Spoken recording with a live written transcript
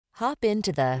Hop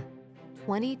into the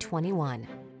 2021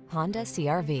 Honda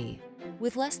CR-V.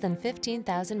 With less than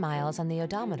 15,000 miles on the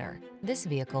odometer, this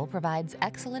vehicle provides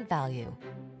excellent value.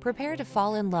 Prepare to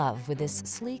fall in love with this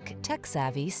sleek,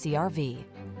 tech-savvy CR-V.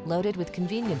 Loaded with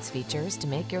convenience features to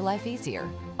make your life easier,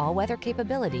 all-weather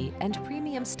capability, and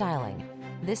premium styling,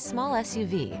 this small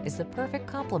SUV is the perfect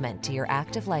complement to your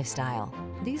active lifestyle.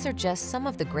 These are just some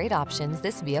of the great options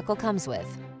this vehicle comes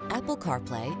with: Apple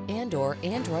CarPlay and/or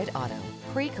Android Auto,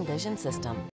 pre-collision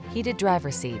system, heated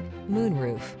driver's seat,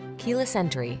 moonroof, keyless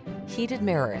entry, heated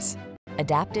mirrors,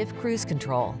 adaptive cruise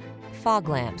control, fog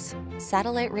lamps,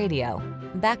 satellite radio,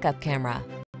 backup camera.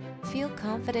 Feel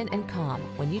confident and calm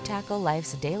when you tackle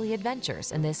life's daily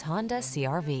adventures in this Honda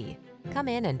CR-V. Come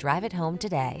in and drive it home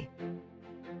today.